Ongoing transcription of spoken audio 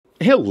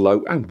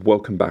Hello and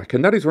welcome back,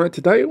 and that is right.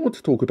 Today I want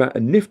to talk about a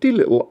nifty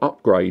little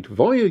upgrade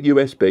via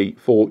USB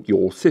for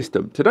your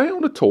system. Today I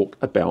want to talk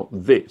about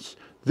this.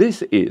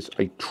 This is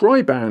a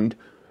Triband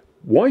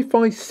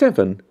Wi-Fi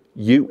 7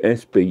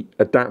 USB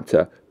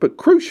adapter, but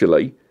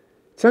crucially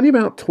it's only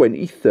about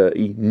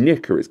 20-30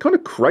 nicker. It's kind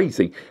of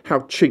crazy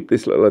how cheap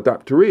this little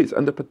adapter is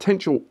and the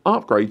potential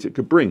upgrades it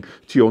could bring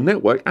to your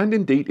network and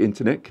indeed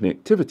internet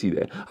connectivity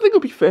there. I think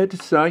it'll be fair to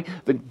say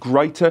that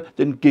greater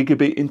than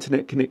gigabit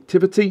internet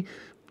connectivity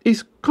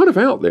is kind of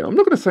out there. I'm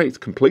not going to say it's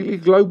completely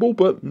global,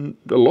 but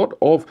a lot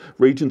of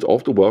regions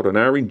of the world are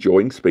now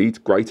enjoying speeds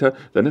greater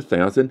than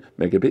 1,000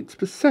 megabits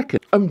per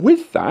second. And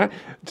with that,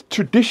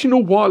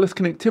 traditional wireless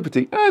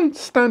connectivity and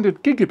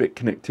standard gigabit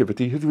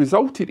connectivity has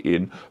resulted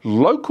in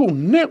local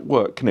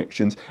network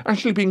connections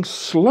actually being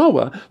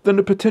slower than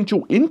the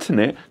potential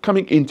internet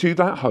coming into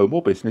that home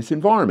or business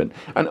environment.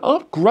 And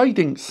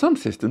upgrading some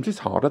systems is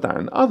harder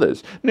than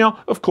others.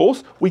 Now, of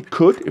course, we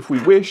could, if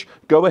we wish,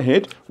 go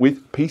ahead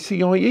with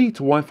PCIe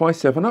to Wi-Fi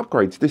 7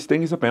 upgrades. This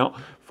thing is about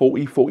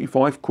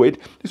 40-45 quid.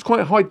 It's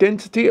quite high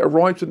density. It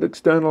arrives with an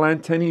external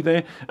antennae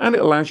there, and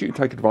it allows you to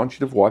take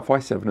advantage of Wi-Fi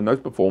 7 and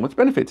those performance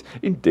benefits.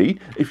 Indeed,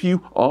 if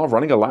you are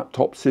running a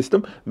laptop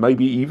system,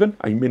 maybe even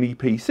a mini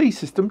PC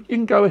system, you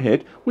can go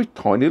ahead with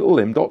tiny little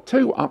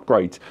M.2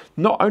 upgrades.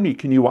 Not only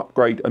can you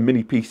upgrade a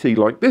mini PC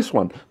like this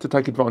one to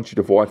take advantage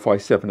of Wi-Fi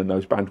 7 and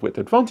those bandwidth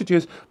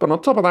advantages, but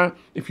on top of that,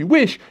 if you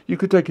wish, you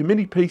could take a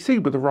mini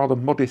PC with a rather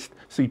modest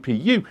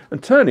CPU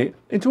and turn it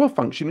into a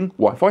functioning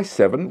Wi-Fi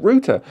 7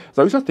 router.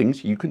 Those are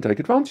things you can take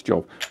advantage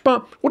of.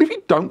 But what if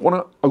you don't want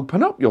to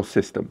open up your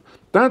system?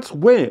 That's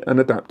where an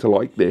adapter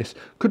like this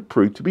could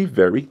prove to be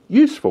very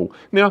useful.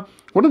 Now,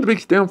 one of the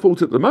biggest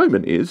downfalls at the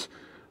moment is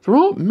there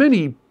aren't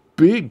many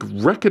big,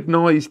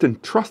 recognized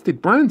and trusted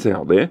brands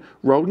out there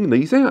rolling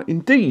these out.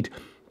 Indeed,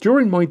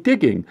 during my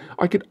digging,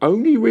 I could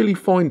only really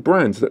find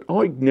brands that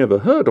I'd never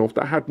heard of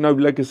that had no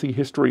legacy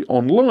history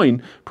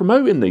online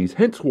promoting these.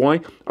 Hence why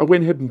I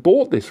went ahead and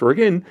bought this for,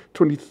 again,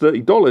 $20 to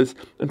 $30.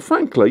 And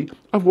frankly,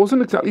 I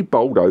wasn't exactly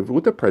bowled over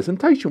with the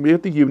presentation. We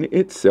had the unit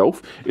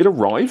itself. It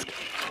arrived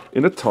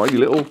in a tiny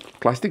little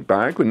plastic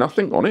bag with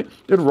nothing on it.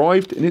 It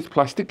arrived in its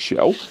plastic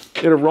shell.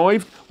 It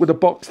arrived with a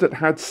box that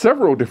had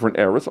several different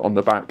errors on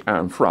the back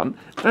and front.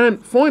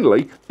 And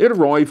finally, it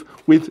arrived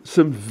with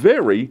some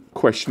very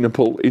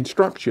questionable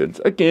instructions.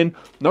 Again,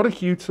 not a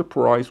huge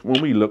surprise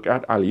when we look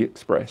at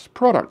AliExpress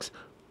products.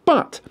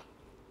 But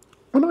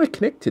when I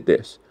connected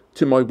this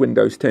to my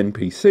Windows 10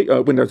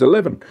 PC, Windows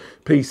 11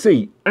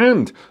 PC,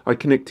 and I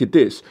connected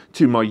this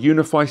to my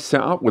UniFi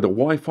setup with a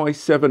Wi-Fi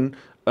 7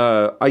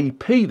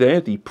 AP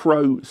there, the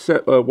Pro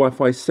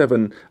Wi-Fi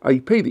 7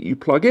 AP that you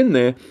plug in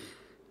there,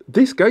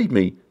 this gave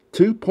me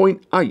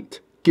 2.8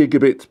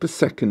 gigabits per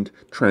second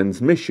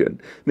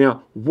transmission.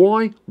 Now,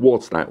 why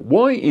was that?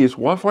 Why is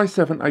Wi-Fi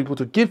 7 able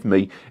to give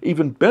me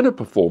even better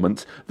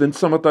performance than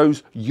some of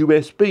those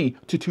USB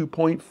to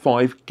 2.5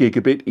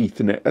 gigabit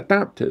Ethernet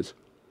adapters?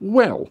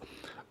 Well,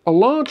 a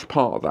large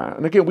part of that,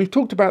 and again, we've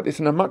talked about this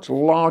in a much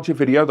larger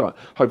video that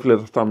hopefully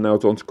the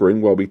thumbnail's on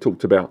screen where we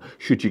talked about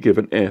should you give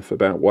an F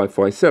about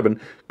Wi-Fi 7,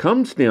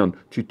 comes down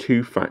to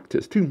two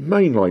factors, two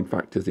mainline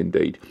factors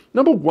indeed.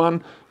 Number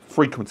one,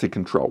 frequency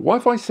control.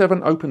 Wi-Fi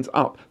 7 opens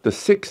up the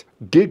 6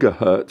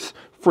 gigahertz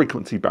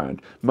frequency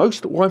band.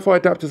 Most Wi-Fi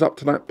adapters up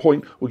to that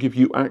point will give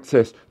you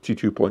access to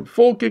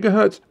 2.4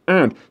 gigahertz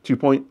and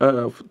 2.4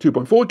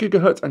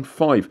 gigahertz and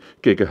 5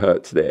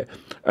 gigahertz there.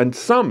 And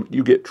some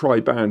you get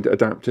tri-band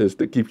adapters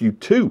that give you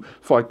two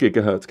 5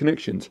 gigahertz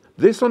connections.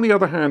 This, on the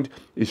other hand,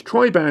 is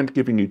tri-band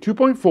giving you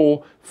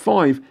 2.4,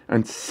 5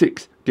 and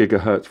 6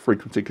 gigahertz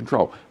frequency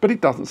control. But it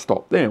doesn't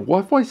stop there.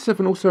 Wi-Fi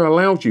 7 also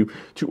allows you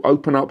to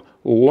open up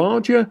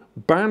larger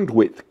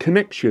bandwidth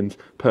connections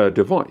per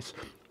device.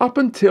 Up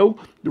until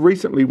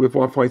recently with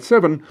Wi-Fi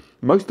 7,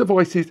 most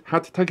devices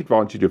had to take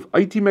advantage of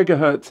 80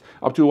 megahertz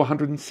up to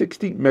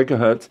 160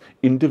 megahertz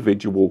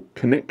individual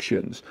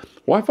connections.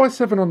 Wi-Fi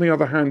 7, on the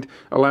other hand,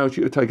 allows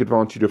you to take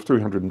advantage of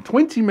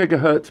 320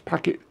 megahertz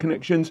packet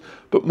connections,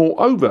 but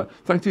moreover,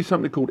 thanks to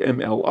something called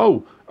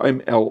MLO,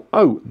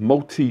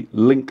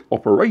 multi-link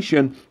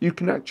operation, you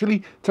can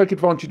actually take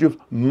advantage of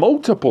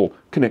multiple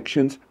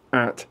connections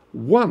at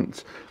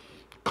once.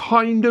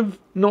 Kind of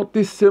not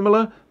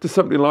dissimilar to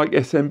something like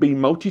SMB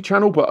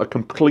multi-channel, but a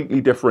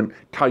completely different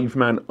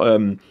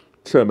caveman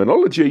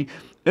terminology.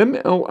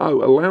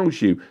 MLO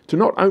allows you to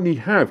not only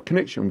have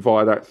connection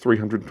via that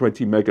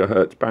 320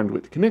 megahertz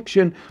bandwidth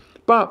connection,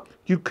 but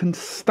you can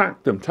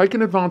stack them,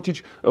 taking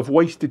advantage of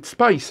wasted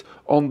space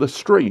on the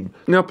stream.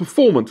 Now,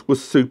 performance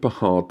was super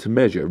hard to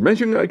measure.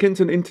 Measuring it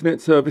against an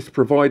internet service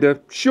provider,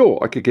 sure,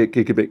 I could get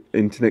gigabit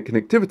internet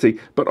connectivity,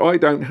 but I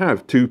don't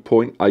have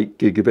 2.8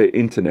 gigabit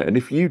internet, and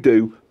if you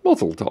do,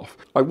 mazel tov.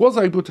 I was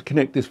able to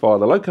connect this via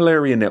the local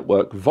area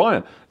network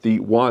via the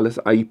wireless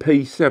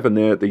AP7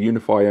 there, the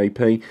UniFi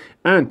AP,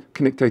 and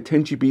connect a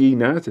 10GBE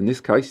NAS, in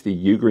this case the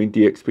Ugreen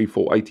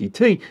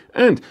DXP480T.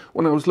 And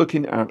when I was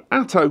looking at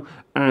Atto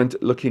and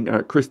looking at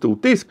that crystal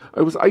disk,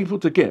 I was able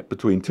to get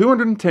between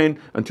 210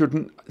 and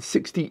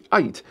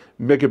 268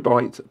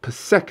 megabytes per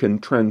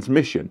second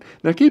transmission.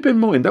 Now keep in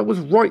mind, that was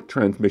write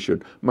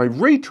transmission. My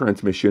read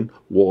transmission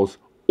was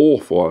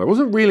awful. I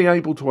wasn't really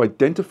able to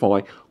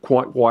identify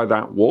quite why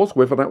that was,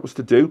 whether that was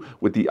to do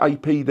with the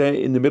AP there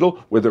in the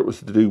middle, whether it was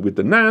to do with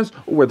the NAS,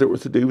 or whether it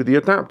was to do with the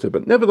adapter.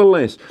 But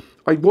nevertheless,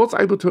 I was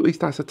able to at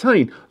least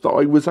ascertain that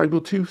I was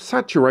able to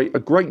saturate a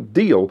great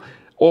deal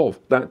of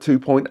that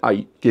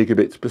 2.8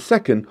 gigabits per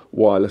second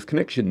wireless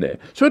connection there.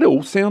 So it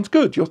all sounds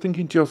good. You're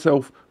thinking to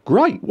yourself,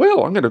 great,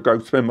 well, I'm going to go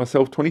spend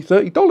myself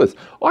 $20, $30.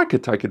 I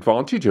could take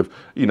advantage of,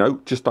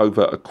 just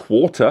over a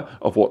quarter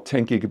of what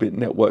 10 gigabit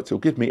networks will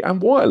give me,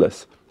 and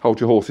wireless. Hold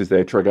your horses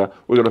there, Trigger.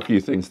 We've got a few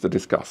things to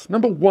discuss.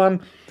 Number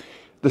one,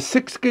 the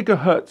 6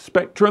 gigahertz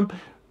spectrum,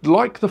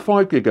 like the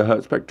 5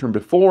 gigahertz spectrum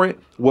before it,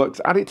 works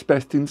at its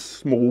best in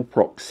small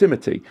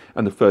proximity.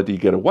 And the further you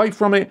get away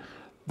from it,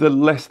 the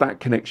less that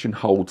connection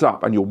holds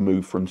up, and you'll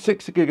move from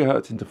 6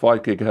 gigahertz into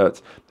 5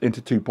 gigahertz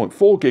into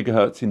 2.4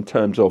 gigahertz in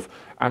terms of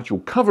actual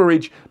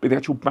coverage, but the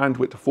actual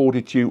bandwidth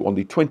afforded to you on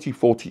the 20,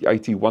 40,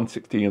 80,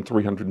 160 and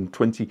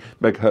 320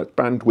 megahertz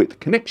bandwidth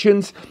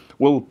connections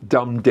will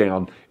dumb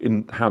down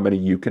in how many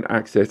you can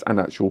access and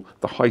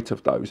the height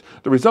of those.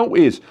 The result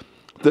is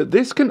that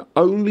this can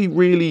only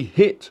really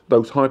hit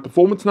those high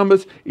performance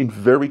numbers in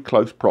very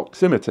close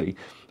proximity.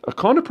 A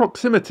kind of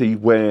proximity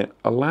where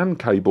a LAN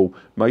cable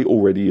may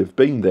already have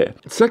been there.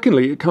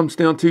 Secondly, it comes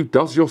down to,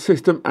 does your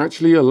system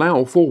actually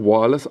allow for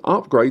wireless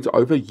upgrades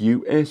over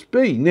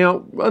USB?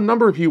 Now, a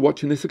number of you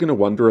watching this are going to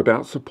wonder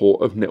about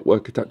support of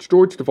network attached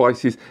storage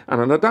devices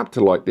and an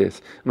adapter like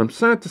this. And I'm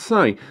sad to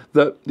say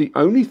that the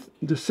only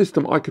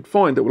system I could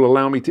find that will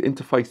allow me to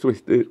interface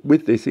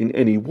with this in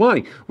any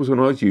way was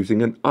when I was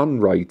using an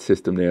Unraid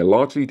system there,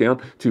 largely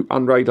down to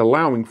Unraid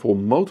allowing for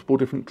multiple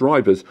different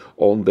drivers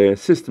on their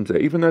systems there,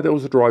 even though there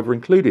was a driver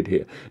included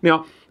here.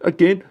 Now,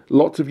 again,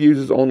 lots of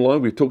users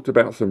online, we've talked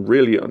about some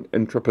really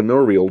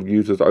entrepreneurial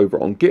users over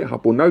on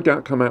GitHub, will no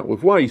doubt come out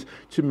with ways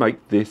to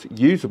make this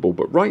usable.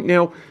 But right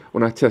now,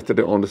 when I tested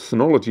it on a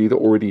Synology that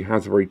already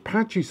has very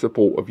patchy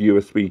support of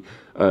USB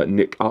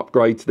NIC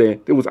upgrades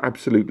there was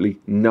absolutely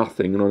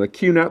nothing. And on a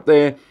QNAP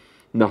there,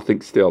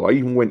 nothing still. I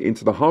even went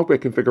into the hardware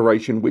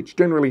configuration, which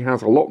generally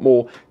has a lot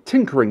more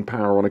tinkering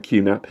power on a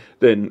QNAP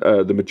than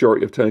the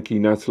majority of turnkey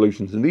NAS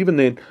solutions, and even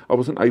then I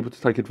wasn't able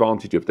to take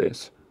advantage of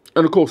this.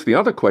 And of course the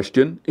other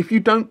question, if you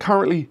don't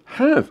currently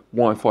have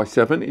Wi-Fi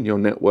 7 in your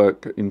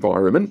network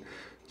environment,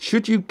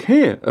 should you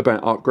care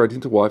about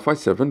upgrading to Wi-Fi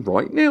 7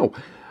 right now?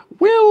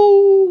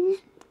 Well,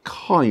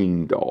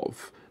 kind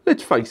of.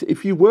 Let's face it,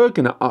 if you were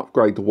going to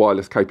upgrade the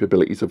wireless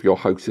capabilities of your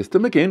host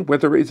system, again,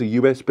 whether it is a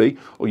USB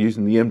or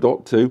using the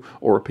M.2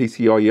 or a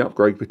PCIe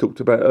upgrade we talked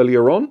about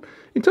earlier on,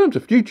 in terms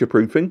of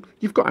future-proofing,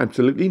 you've got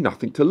absolutely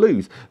nothing to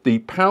lose. The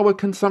power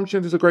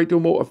consumption is a great deal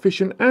more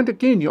efficient, and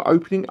again, you're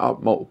opening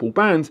up multiple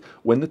bands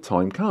when the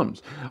time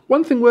comes.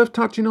 One thing worth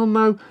touching on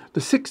though, the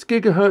 6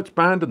 gigahertz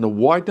band and the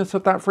wideness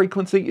of that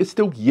frequency is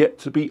still yet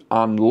to be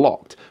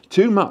unlocked.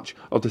 Too much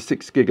of the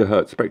 6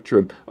 gigahertz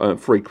spectrum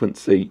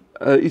frequency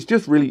is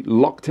just really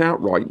locked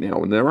out right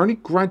now, and they're only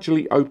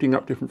gradually opening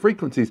up different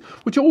frequencies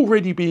which are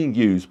already being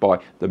used by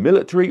the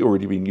military,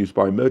 already being used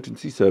by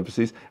emergency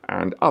services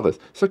and others.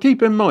 So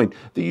keep in mind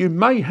that you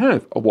may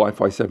have a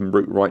Wi-Fi 7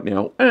 route right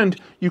now, and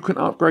you can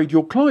upgrade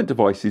your client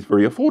devices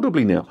very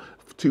affordably now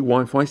to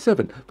Wi-Fi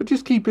 7. But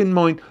just keep in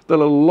mind that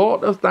a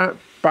lot of that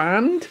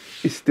band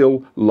is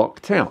still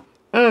locked out.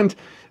 And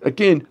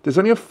again, there's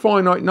only a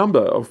finite number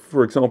of,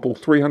 for example,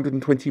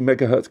 320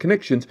 megahertz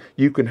connections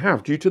you can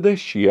have due to their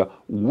sheer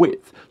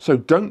width. So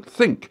don't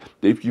think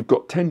that if you've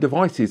got 10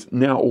 devices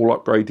now all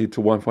upgraded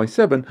to Wi-Fi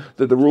 7,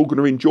 that they're all going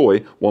to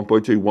enjoy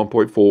 1.2,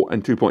 1.4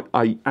 and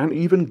 2.8 and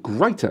even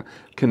greater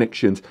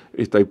connections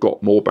if they've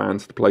got more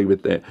bands to play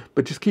with there.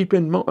 But just keep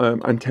in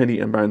mind,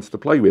 antennae and bands to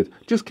play with.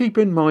 Just keep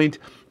in mind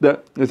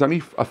that there's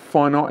only a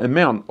finite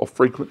amount of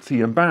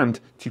frequency and band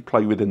to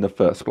play with in the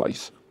first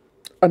place.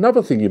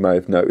 Another thing you may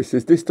have noticed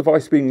is this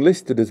device being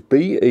listed as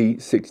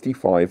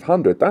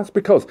BE6500. That's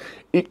because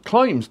it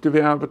claims to be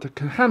able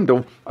to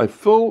handle a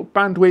full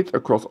bandwidth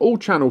across all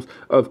channels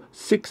of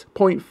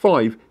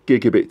 6.5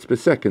 gigabits per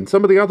second.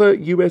 Some of the other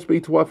USB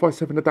to Wi-Fi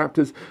 7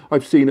 adapters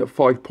I've seen at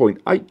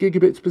 5.8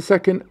 gigabits per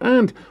second,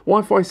 and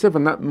Wi-Fi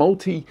 7, that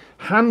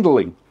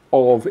multi-handling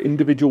of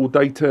individual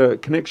data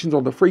connections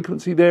on the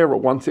frequency there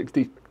at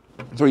 160,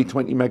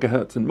 320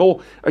 megahertz and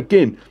more,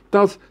 again,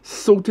 does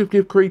sort of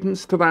give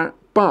credence to that.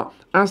 But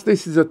as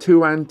this is a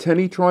 2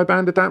 antennae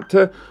tri-band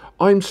adapter,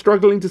 I'm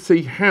struggling to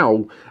see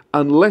how,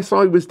 unless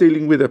I was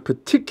dealing with a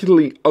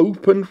particularly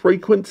open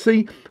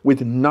frequency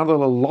with none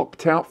of the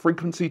locked out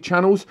frequency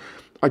channels,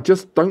 I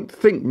just don't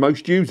think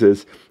most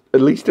users,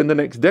 at least in the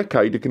next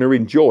decade, are going to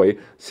enjoy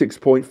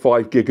 6.5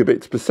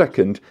 gigabits per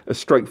second as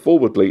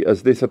straightforwardly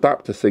as this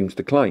adapter seems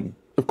to claim.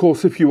 Of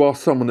course, if you are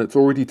someone that's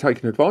already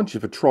taken advantage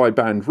of a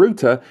tri-band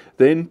router,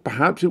 then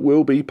perhaps it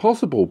will be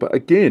possible. But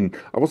again,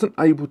 I wasn't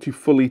able to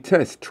fully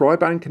test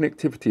tri-band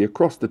connectivity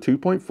across the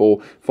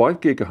 2.4, 5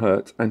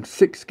 GHz and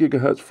 6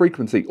 GHz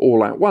frequency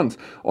all at once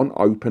on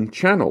open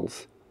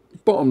channels.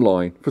 Bottom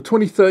line, for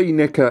 2030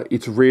 NECA,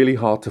 it's really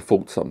hard to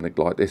fault something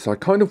like this. I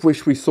kind of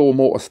wish we saw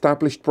more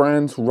established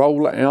brands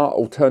roll out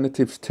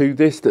alternatives to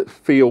this that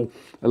feel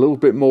a little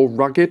bit more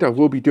rugged. I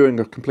will be doing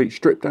a complete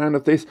strip down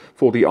of this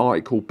for the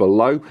article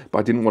below, but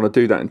I didn't want to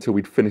do that until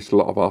we'd finished a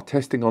lot of our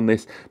testing on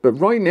this. But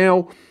right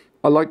now,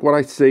 I like what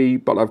I see,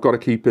 but I've got to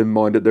keep in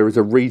mind that there is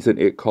a reason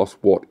it costs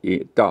what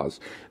it does.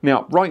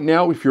 Now, right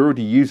now, if you're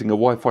already using a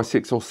Wi-Fi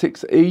 6 or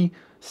 6E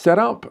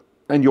setup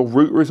and your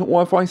router isn't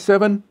Wi-Fi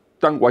 7,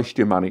 don't waste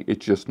your money.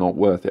 It's just not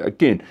worth it.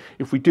 Again,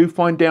 if we do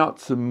find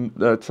out some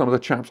of the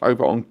chaps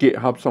over on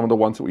GitHub, some of the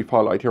ones that we've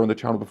highlighted here on the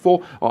channel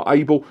before, are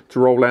able to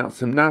roll out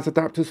some NAS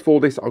adapters for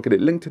this, I'll get it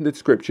linked in the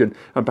description,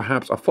 and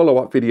perhaps a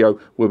follow-up video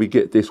where we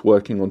get this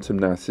working on some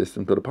NAS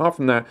systems. But apart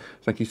from that,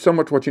 thank you so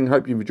much for watching.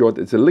 Hope you've enjoyed.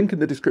 There's a link in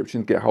the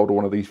description to get hold of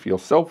one of these for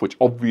yourself, which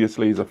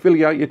obviously is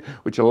affiliated,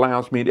 which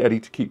allows me and Eddie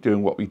to keep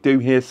doing what we do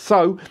here.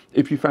 So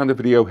if you found the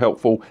video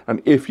helpful,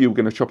 and if you were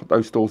going to shop at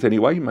those stores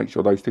anyway, make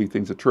sure those two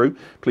things are true.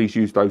 Please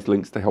use those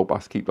links to help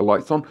us keep the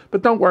lights on,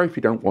 but don't worry if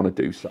you don't want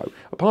to do so.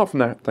 Apart from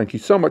that, thank you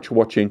so much for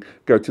watching.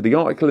 Go to the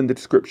article in the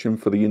description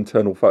for the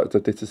internal photos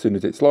of this as soon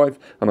as it's live,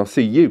 and I'll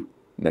see you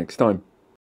next time.